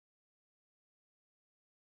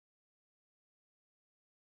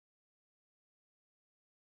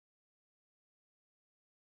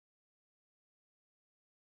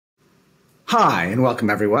Hi, and welcome,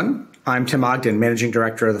 everyone. I'm Tim Ogden, Managing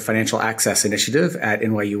Director of the Financial Access Initiative at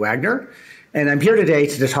NYU Wagner, and I'm here today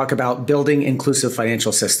to talk about building inclusive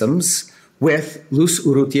financial systems with Luz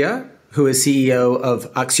Urrutia, who is CEO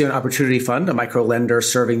of Accion Opportunity Fund, a micro-lender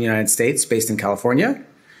serving the United States based in California,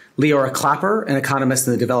 Leora Klapper, an economist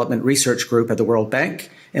in the Development Research Group at the World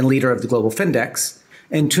Bank and leader of the Global Findex,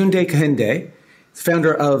 and Tunde Kehinde,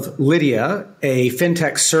 founder of Lidya, a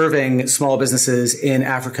fintech serving small businesses in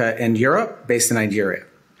Africa and Europe, based in Nigeria.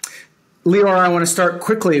 Leora, I want to start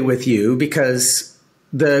quickly with you because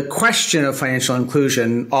the question of financial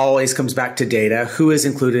inclusion always comes back to data, who is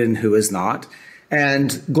included and who is not.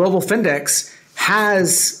 And Global Findex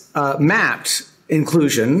has mapped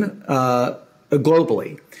inclusion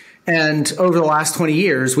globally. And over the last 20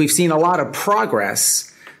 years, we've seen a lot of progress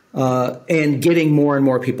and getting more and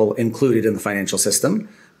more people included in the financial system.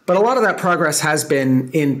 But a lot of that progress has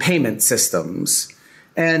been in payment systems.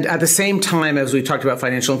 And at the same time, as we talked about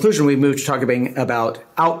financial inclusion, we moved to talking about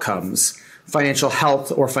outcomes, financial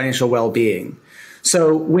health or financial well-being.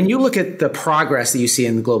 So when you look at the progress that you see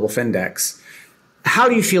in the Global Findex, how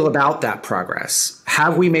do you feel about that progress?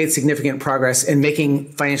 Have we made significant progress in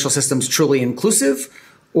making financial systems truly inclusive?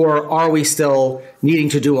 Or are we still needing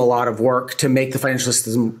to do a lot of work to make the financial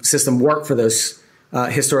system work for those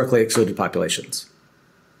historically excluded populations?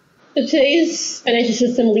 So today's financial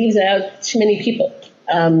system leaves out too many people.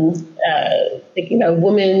 Thinking about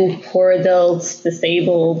women, poor adults,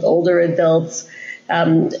 disabled, older adults.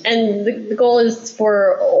 And the goal is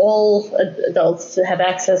for all adults to have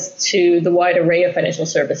access to the wide array of financial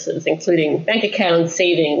services, including bank accounts,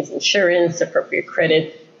 savings, insurance, appropriate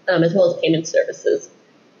credit, as well as payment services.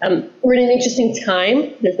 We're in an interesting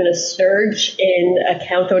time. There's been a surge in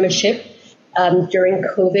account ownership during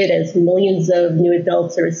COVID as millions of new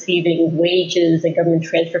adults are receiving wages and government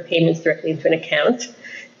transfer payments directly into an account.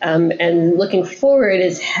 And looking forward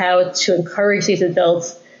is how to encourage these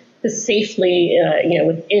adults to safely,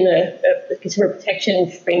 within a consumer protection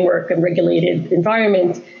framework and regulated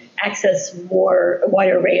environment, access a wide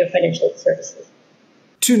array of financial services.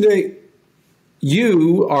 Tunde,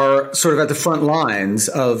 you are sort of at the front lines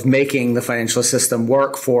of making the financial system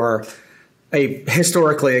work for a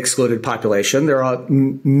historically excluded population. There are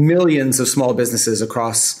millions of small businesses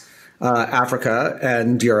across Africa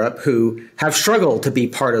and Europe who have struggled to be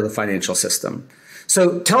part of the financial system.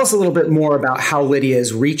 So tell us a little bit more about how Lidya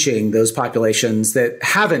is reaching those populations that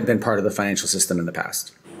haven't been part of the financial system in the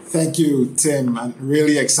past. Thank you, Tim. I'm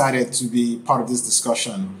really excited to be part of this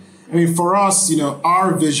discussion. I mean, for us,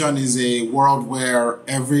 our vision is a world where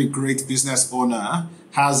every great business owner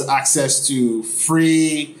has access to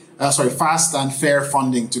fast and fair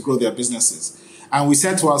funding to grow their businesses. And we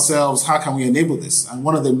said to ourselves, how can we enable this? And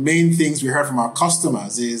one of the main things we heard from our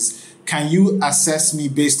customers is, can you assess me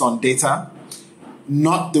based on data?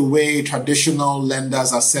 Not the way traditional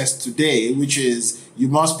lenders assess today, which is you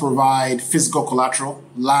must provide physical collateral,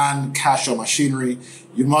 land, cash, or machinery.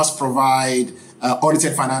 You must provide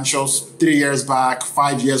audited financials, 3 years back,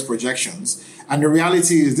 5 years projections. And the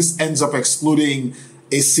reality is this ends up excluding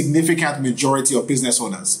a significant majority of business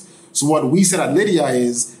owners. So what we said at Lidya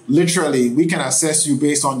is literally we can assess you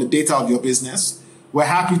based on the data of your business. We're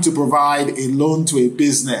happy to provide a loan to a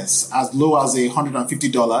business as low as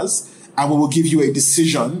 $150, and we will give you a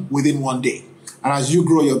decision within 1 day. And as you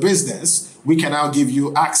grow your business, we can now give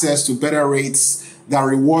you access to better rates that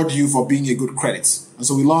reward you for being a good credit. And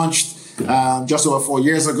so we launched just over 4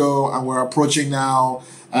 years ago, and we're approaching now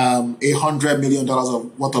 $100 million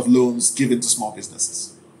worth of loans given to small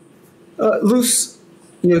businesses. Luz,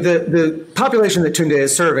 the population that Tunde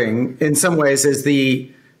is serving, in some ways, is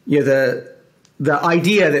the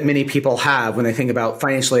idea that many people have when they think about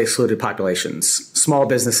financially excluded populations, small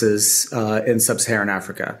businesses in sub-Saharan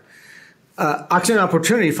Africa. Accion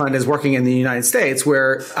Opportunity Fund is working in the United States,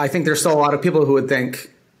 where I think there's still a lot of people who would think,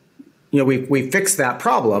 we fixed that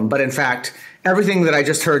problem. But in fact, everything that I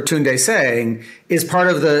just heard Tunde saying is part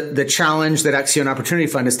of the challenge that Accion Opportunity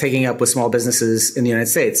Fund is taking up with small businesses in the United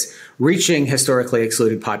States, reaching historically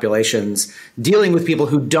excluded populations, dealing with people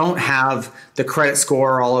who don't have the credit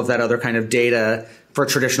score, all of that other kind of data for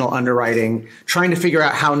traditional underwriting, trying to figure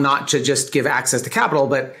out how not to just give access to capital,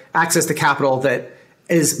 but access to capital that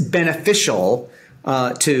is beneficial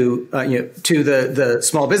to the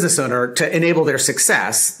small business owner to enable their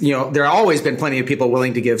success. There have always been plenty of people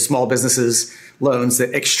willing to give small businesses loans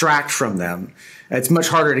that extract from them. It's much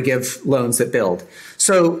harder to give loans that build.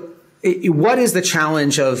 So what is the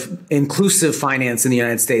challenge of inclusive finance in the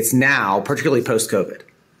United States now, particularly post-COVID?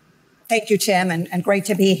 Thank you, Tim, and great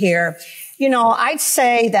to be here. I'd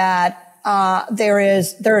say that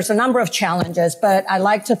there's a number of challenges, but I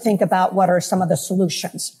like to think about what are some of the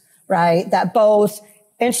solutions, right? That both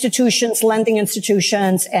institutions, lending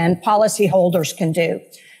institutions, and policyholders can do.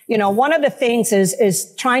 You know, one of the things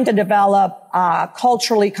is trying to develop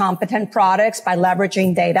culturally competent products by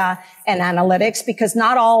leveraging data and analytics, because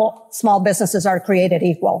not all small businesses are created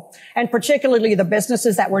equal. And particularly the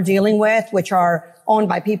businesses that we're dealing with, which are owned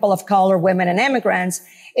by people of color, women, and immigrants,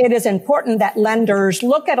 it is important that lenders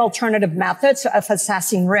look at alternative methods of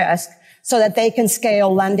assessing risk so that they can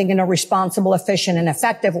scale lending in a responsible, efficient, and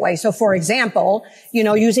effective way. So, for example, you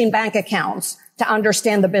know, using bank accounts to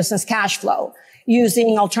understand the business cash flow,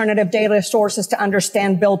 using alternative data sources to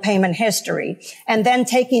understand bill payment history, and then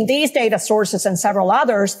taking these data sources and several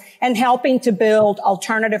others and helping to build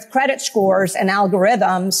alternative credit scores and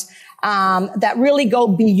algorithms that really go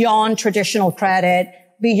beyond traditional credit,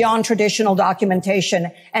 beyond traditional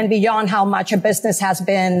documentation, and beyond how much a business has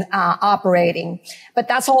been operating. But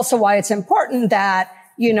that's also why it's important that,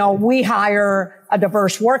 you know, we hire a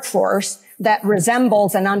diverse workforce that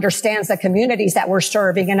resembles and understands the communities that we're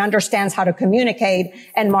serving and understands how to communicate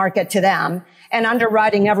and market to them. And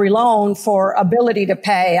underwriting every loan for ability to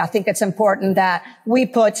pay, I think it's important that we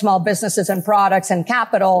put small businesses in products and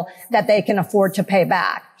capital that they can afford to pay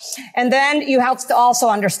back. And then you have to also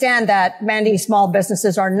understand that many small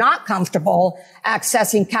businesses are not comfortable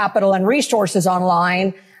accessing capital and resources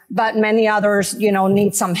online, but many others, you know,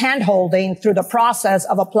 need some hand-holding through the process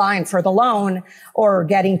of applying for the loan or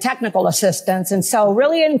getting technical assistance. And so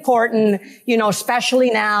really important, you know, especially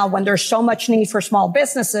now when there's so much need for small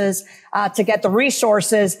businesses to get the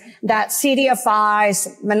resources, that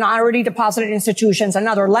CDFIs, minority deposited institutions, and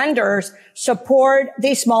other lenders support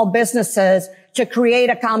these small businesses to create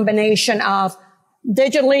a combination of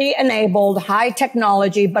digitally enabled, high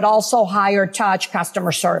technology, but also higher touch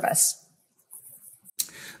customer service.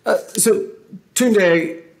 So,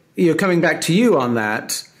 Tunde, you know, coming back to you on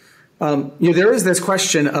that, you know, there is this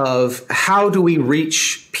question of how do we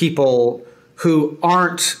reach people who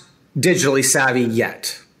aren't digitally savvy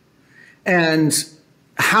yet? And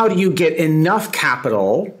how do you get enough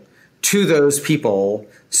capital to those people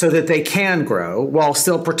so that they can grow while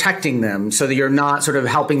still protecting them so that you're not sort of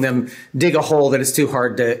helping them dig a hole that it's too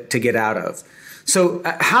hard to get out of? So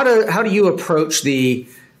how do you approach the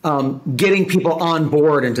getting people on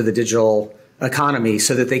board into the digital economy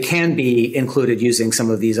so that they can be included using some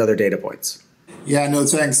of these other data points? Yeah, no,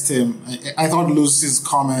 thanks, Tim. I thought Luz's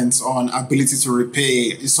comments on ability to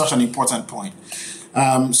repay is such an important point.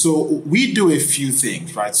 So we do a few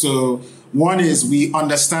things, right? So one is we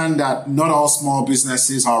understand that not all small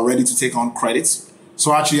businesses are ready to take on credits.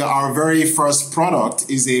 So actually, our very first product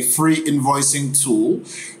is a free invoicing tool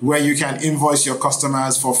where you can invoice your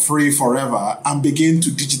customers for free forever and begin to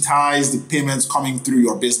digitize the payments coming through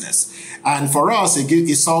your business. And for us,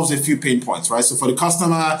 it solves a few pain points, right? So for the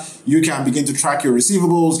customer, you can begin to track your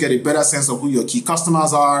receivables, get a better sense of who your key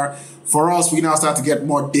customers are. For us, we now start to get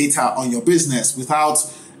more data on your business without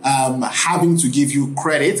having to give you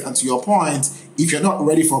credit. And to your point, if you're not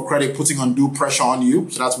ready for credit, putting undue pressure on you.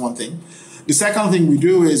 So that's one thing. The second thing we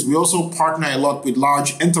do is we also partner a lot with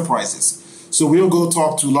large enterprises. So we'll go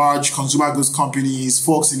talk to large consumer goods companies,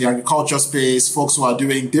 folks in the agriculture space, folks who are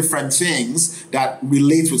doing different things that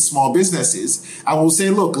relate with small businesses. And we'll say,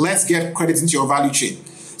 look, let's get credit into your value chain.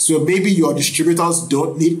 So maybe your distributors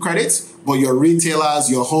don't need credit, but your retailers,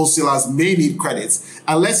 your wholesalers may need credit.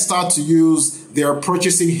 And let's start to use their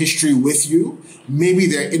purchasing history with you, maybe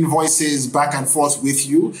their invoices back and forth with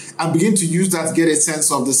you, and begin to use that to get a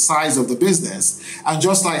sense of the size of the business. And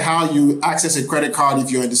just like how you access a credit card if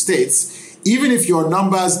you're in the States, even if your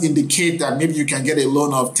numbers indicate that maybe you can get a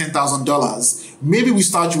loan of $10,000, maybe we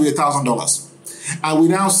start you with $1,000. And we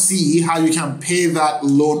now see how you can pay that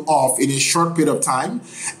loan off in a short period of time.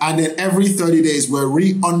 And then every 30 days, we're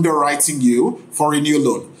re-underwriting you for a new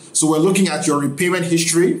loan. So we're looking at your repayment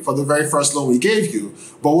history for the very first loan we gave you,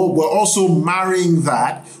 but we're also marrying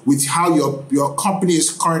that with how your company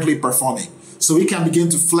is currently performing. So we can begin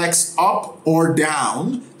to flex up or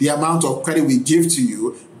down the amount of credit we give to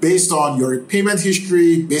you based on your repayment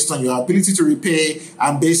history, based on your ability to repay,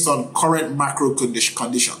 and based on current macro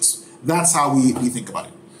conditions. That's how we think about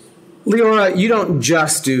it. Leora, you don't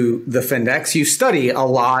just do the Findex. You study a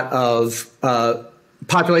lot of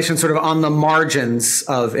population sort of on the margins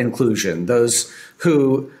of inclusion, those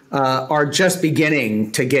who are just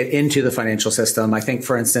beginning to get into the financial system. I think,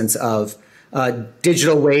 for instance, of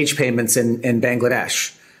digital wage payments in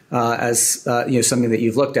Bangladesh as something that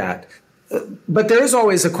you've looked at. But there's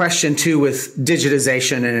always a question, too, with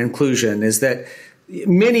digitization and inclusion, is that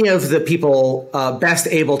many of the people best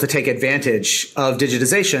able to take advantage of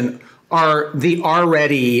digitization are the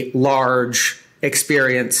already large,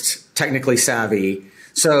 experienced, technically savvy.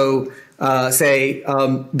 So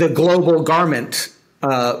the global garment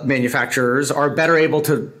manufacturers are better able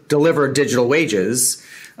to deliver digital wages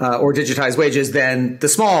or digitized wages than the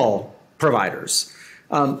small providers.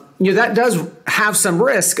 That does have some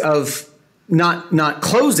risk of not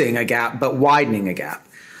closing a gap, but widening a gap.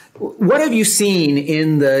 What have you seen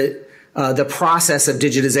in the process of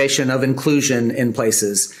digitization, of inclusion in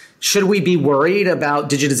places? Should we be worried about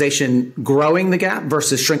digitization growing the gap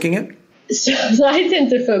versus shrinking it? So I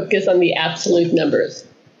tend to focus on the absolute numbers.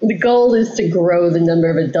 The goal is to grow the number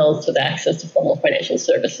of adults with access to formal financial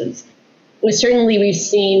services. We've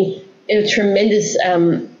seen a tremendous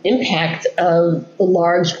impact of the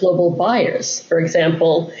large global buyers, for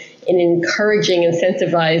example, in encouraging,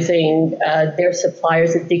 incentivizing their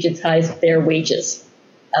suppliers to digitize their wages.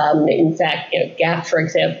 In fact, Gap, for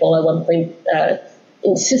example, at one point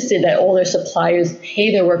insisted that all their suppliers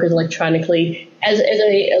pay their workers electronically as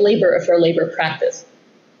a labor practice.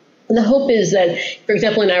 And the hope is that, for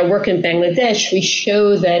example, in our work in Bangladesh, we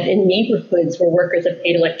show that in neighborhoods where workers are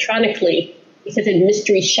paid electronically, we sent in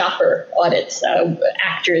mystery shopper audits,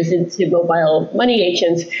 actors into mobile money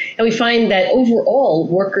agents, and we find that overall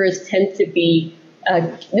workers tend to be,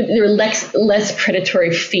 there are less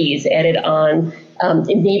predatory fees added on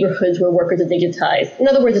in neighborhoods where workers are digitized. In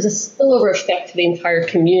other words, there's a spillover effect to the entire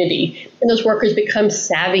community, and those workers become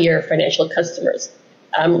savvier financial customers.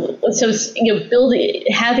 Having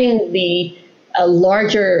the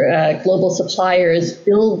larger global suppliers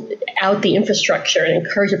build out the infrastructure and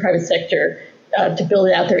encourage the private sector to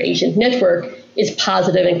build out their agent network is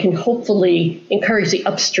positive and can hopefully encourage the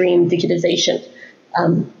upstream digitization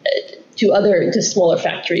to smaller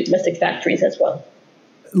factories, domestic factories as well.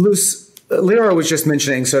 Luz, Leora was just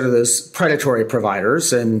mentioning sort of those predatory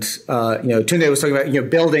providers, and Tunde was talking about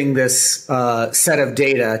building this set of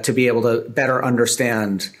data to be able to better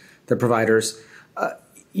understand the providers.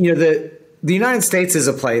 The United States is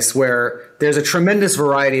a place where there's a tremendous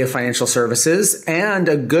variety of financial services and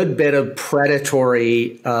a good bit of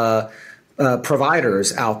predatory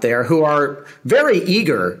providers out there who are very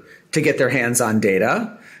eager to get their hands on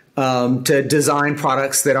data, to design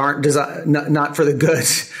products that aren't not for the good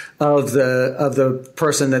of the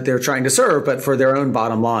person that they're trying to serve, but for their own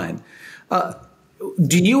bottom line.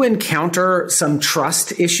 Do you encounter some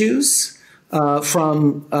trust issues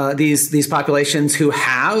from these populations who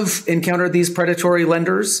have encountered these predatory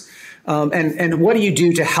lenders? And what do you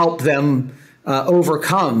do to help them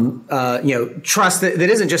overcome trust that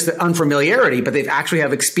isn't just unfamiliarity, but they actually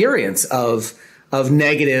have experience of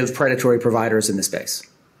negative predatory providers in the space?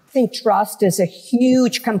 I think trust is a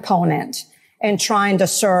huge component in trying to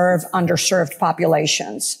serve underserved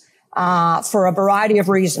populations for a variety of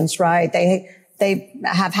reasons, right? They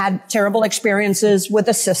have had terrible experiences with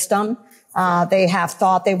the system. They have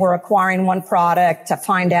thought they were acquiring one product to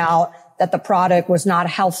find out that the product was not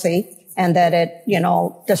healthy and that it,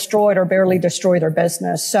 destroyed or barely destroyed their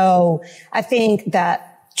business. So I think that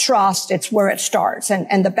trust, it's where it starts.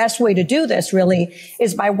 And the best way to do this really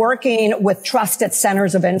is by working with trusted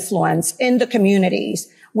centers of influence in the communities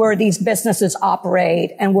where these businesses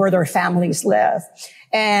operate and where their families live,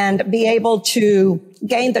 and be able to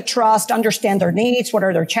gain the trust, understand their needs, what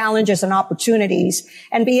are their challenges and opportunities,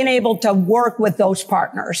 and being able to work with those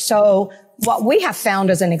partners. So what we have found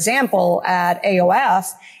as an example at AOF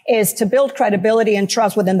is to build credibility and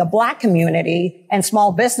trust within the Black community and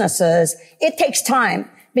small businesses. It takes time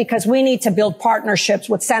because we need to build partnerships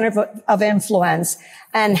with centers of influence,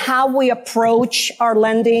 and how we approach our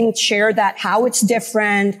lending, share that, how it's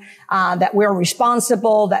different, that we're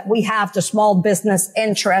responsible, that we have the small business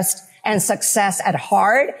interest and success at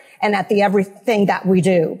heart and at the everything that we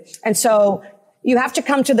do. And so you have to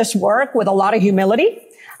come to this work with a lot of humility,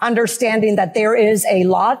 understanding that there is a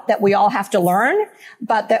lot that we all have to learn,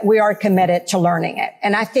 but that we are committed to learning it.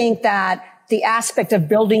 And I think that the aspect of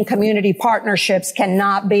building community partnerships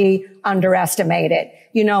cannot be underestimated.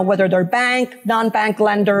 Whether they're bank, non-bank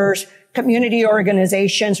lenders, community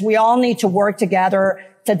organizations, we all need to work together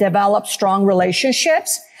to develop strong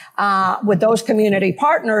relationships with those community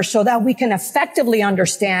partners so that we can effectively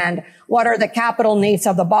understand what are the capital needs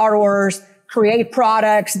of the borrowers, create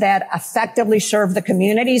products that effectively serve the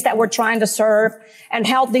communities that we're trying to serve, and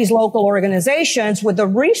help these local organizations with the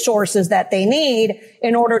resources that they need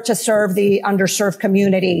in order to serve the underserved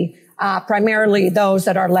community, primarily those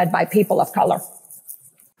that are led by people of color.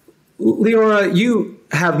 Leora, you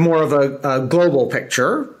have more of a global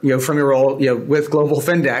picture, from your role, with Global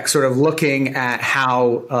Findex, sort of looking at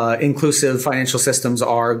how inclusive financial systems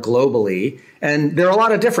are globally. And there are a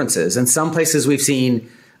lot of differences. In some places, we've seen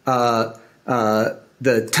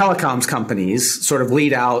the telecoms companies sort of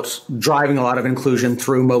lead out driving a lot of inclusion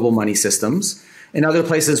through mobile money systems. In other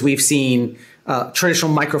places, we've seen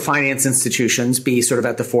traditional microfinance institutions be sort of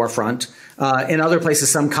at the forefront. In other places,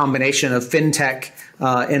 some combination of fintech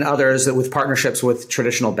and others with partnerships with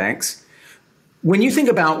traditional banks. When you think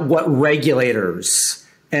about what regulators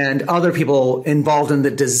and other people involved in the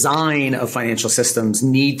design of financial systems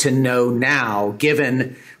need to know now,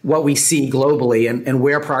 given what we see globally and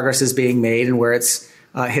where progress is being made and where it's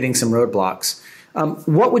hitting some roadblocks,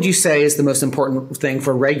 what would you say is the most important thing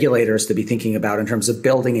for regulators to be thinking about in terms of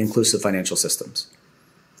building inclusive financial systems?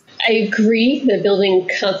 I agree that building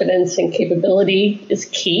confidence and capability is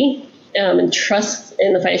key, and trust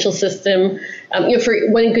in the financial system.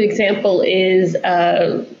 For one good example is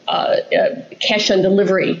cash on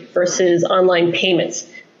delivery versus online payments.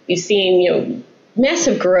 We've seen,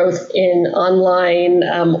 massive growth in online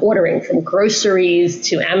ordering, from groceries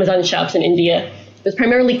to Amazon shops in India. It was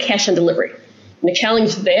primarily cash on delivery. And the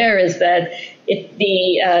challenge there is that if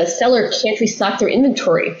the seller can't restock their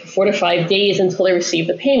inventory for 4 to 5 days until they receive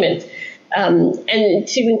the payment, and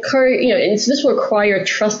to encourage, and so this will require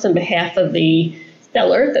trust on behalf of the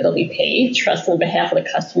seller that they'll be paid, trust on behalf of the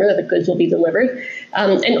customer that the goods will be delivered,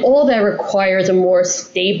 and all that requires a more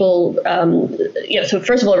stable. So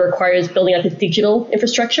first of all, it requires building out the digital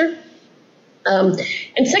infrastructure. And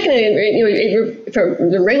secondly,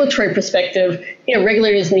 from the regulatory perspective,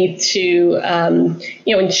 regulators need to,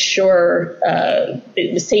 ensure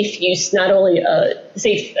the safe use, not only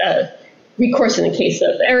safe recourse in the case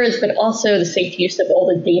of errors, but also the safe use of all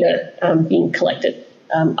the data being collected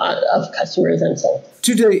of customers and so on.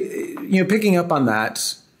 Tunde, picking up on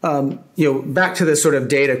that, back to this sort of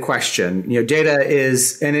data question. Data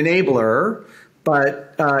is an enabler,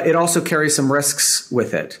 but it also carries some risks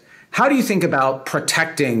with it. How do you think about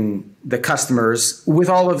protecting the customers with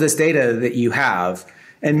all of this data that you have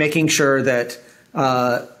and making sure that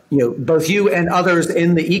both you and others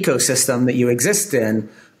in the ecosystem that you exist in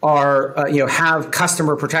are have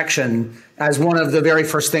customer protection as one of the very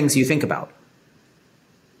first things you think about?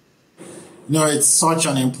 No, it's such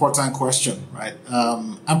an important question, right?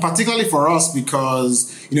 And particularly for us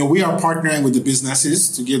because, we are partnering with the businesses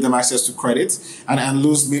to give them access to credit. And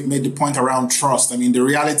Luz made the point around trust. I mean, the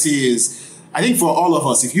reality is, I think for all of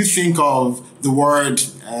us, if you think of the word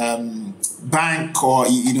bank or,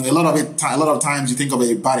 a lot of times you think of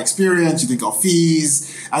a bad experience, you think of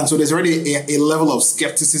fees. And so there's already a level of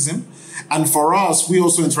skepticism. And for us, we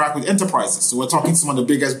also interact with enterprises. So we're talking to some of the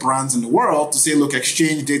biggest brands in the world to say, look,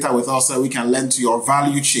 exchange data with us so we can lend to your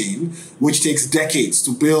value chain, which takes decades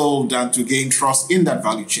to build and to gain trust in that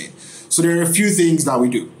value chain. So there are a few things that we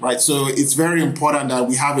do, right? So it's very important that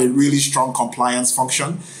we have a really strong compliance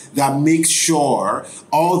function that makes sure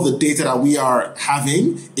all the data that we are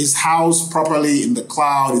having is housed properly in the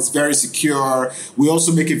cloud. It's very secure. We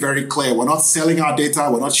also make it very clear. We're not selling our data.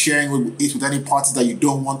 We're not sharing it with any parties that you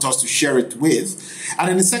don't want us to share it with. And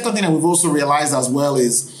then the second thing that we've also realized as well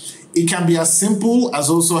is it can be as simple as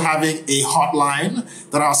also having a hotline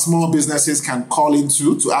that our small businesses can call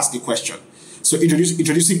into to ask a question. So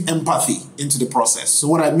introducing empathy into the process. So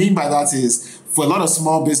what I mean by that is for a lot of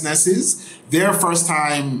small businesses, their first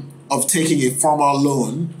time of taking a formal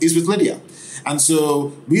loan is with Lidya. And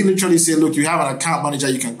so we literally say, look, you have an account manager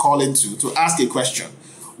you can call into to ask a question.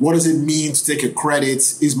 What does it mean to take a credit?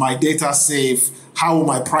 Is my data safe? How will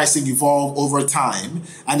my pricing evolve over time?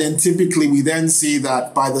 And then typically we then see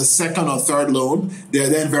that by the second or third loan, they're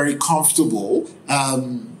then very comfortable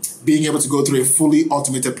being able to go through a fully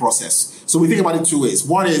automated process. So we think about it two ways.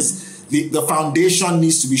 One is the foundation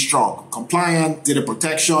needs to be strong, compliant, data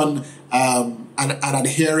protection, and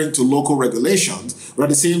adhering to local regulations. But at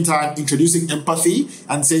the same time, introducing empathy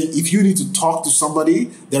and saying, if you need to talk to somebody,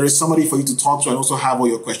 there is somebody for you to talk to and also have all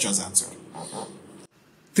your questions answered.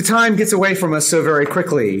 The time gets away from us so very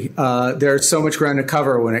quickly. There's so much ground to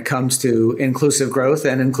cover when it comes to inclusive growth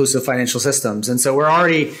and inclusive financial systems. And so we're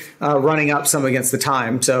already running up some against the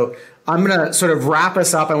time. So I'm going to sort of wrap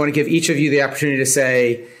us up. I want to give each of you the opportunity to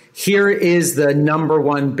say, here is the number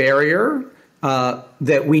one barrier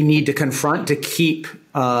that we need to confront to keep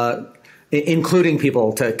including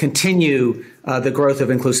people, to continue the growth of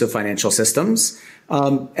inclusive financial systems.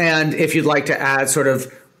 And if you'd like to add sort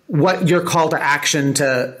of what your call to action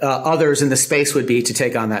to others in the space would be to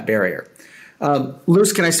take on that barrier.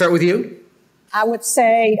 Luz, can I start with you? I would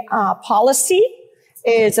say policy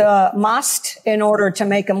is a must in order to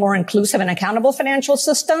make a more inclusive and accountable financial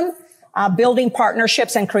system, building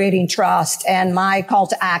partnerships and creating trust. And my call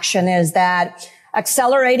to action is that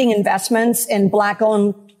accelerating investments in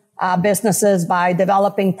Black-owned businesses by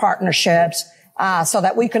developing partnerships, so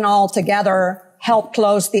that we can all together help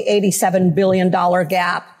close the $87 billion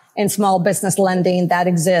gap in small business lending that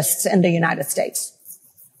exists in the United States.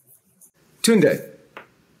 Tunde.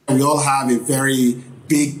 We all have a very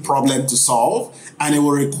big problem to solve, and it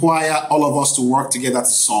will require all of us to work together to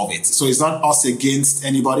solve it. So it's not us against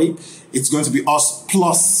anybody. It's going to be us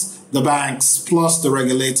plus the banks, plus the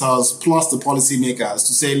regulators, plus the policymakers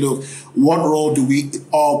to say, look, what role do we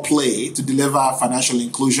all play to deliver financial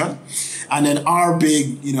inclusion? And then our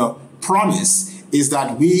big, promise is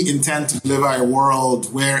that we intend to deliver a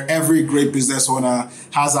world where every great business owner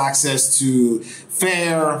has access to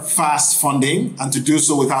fair, fast funding, and to do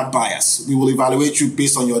so without bias. We will evaluate you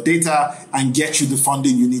based on your data and get you the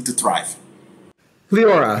funding you need to thrive.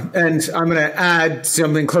 Leora, and I'm going to add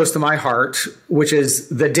something close to my heart, which is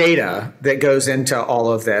the data that goes into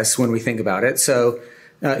all of this when we think about it. So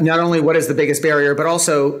not only what is the biggest barrier, but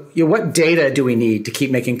also what data do we need to keep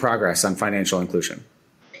making progress on financial inclusion?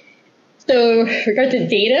 So regard to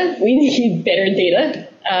data, we need better data.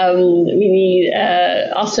 We need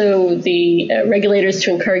also the regulators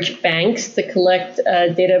to encourage banks to collect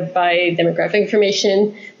data by demographic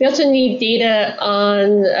information. We also need data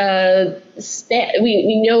on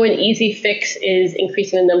we know an easy fix is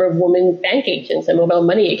increasing the number of women bank agents and mobile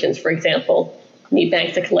money agents, for example. We need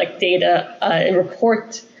banks to collect data and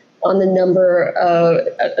report on the number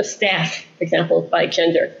of staff, for example, by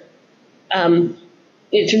gender.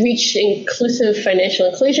 To reach inclusive financial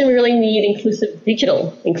inclusion, we really need inclusive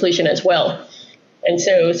digital inclusion as well. And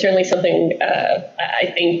so certainly something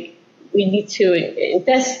I think we need to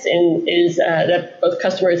invest in is that both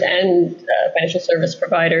customers and financial service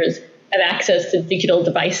providers have access to digital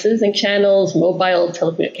devices and channels, mobile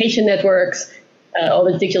telecommunication networks, all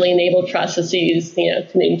the digitally enabled processes, to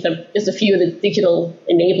name just a few of the digital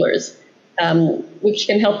enablers. Which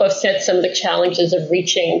can help offset some of the challenges of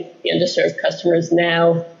reaching the underserved customers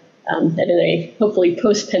now and in a hopefully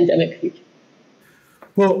post-pandemic future.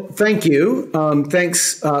 Well, thank you.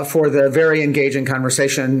 Thanks for the very engaging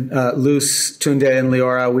conversation, Luz, Tunde, and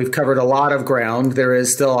Leora. We've covered a lot of ground. There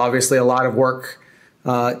is still obviously a lot of work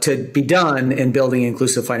to be done in building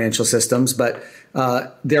inclusive financial systems, but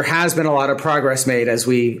there has been a lot of progress made, as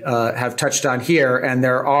we have touched on here, and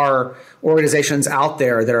there are organizations out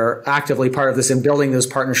there that are actively part of this and building those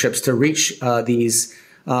partnerships to reach these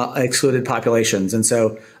excluded populations. And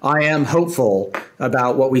so I am hopeful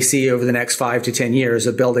about what we see over the next 5 to 10 years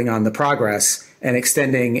of building on the progress and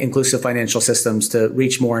extending inclusive financial systems to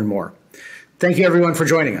reach more and more. Thank you, everyone, for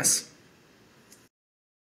joining us.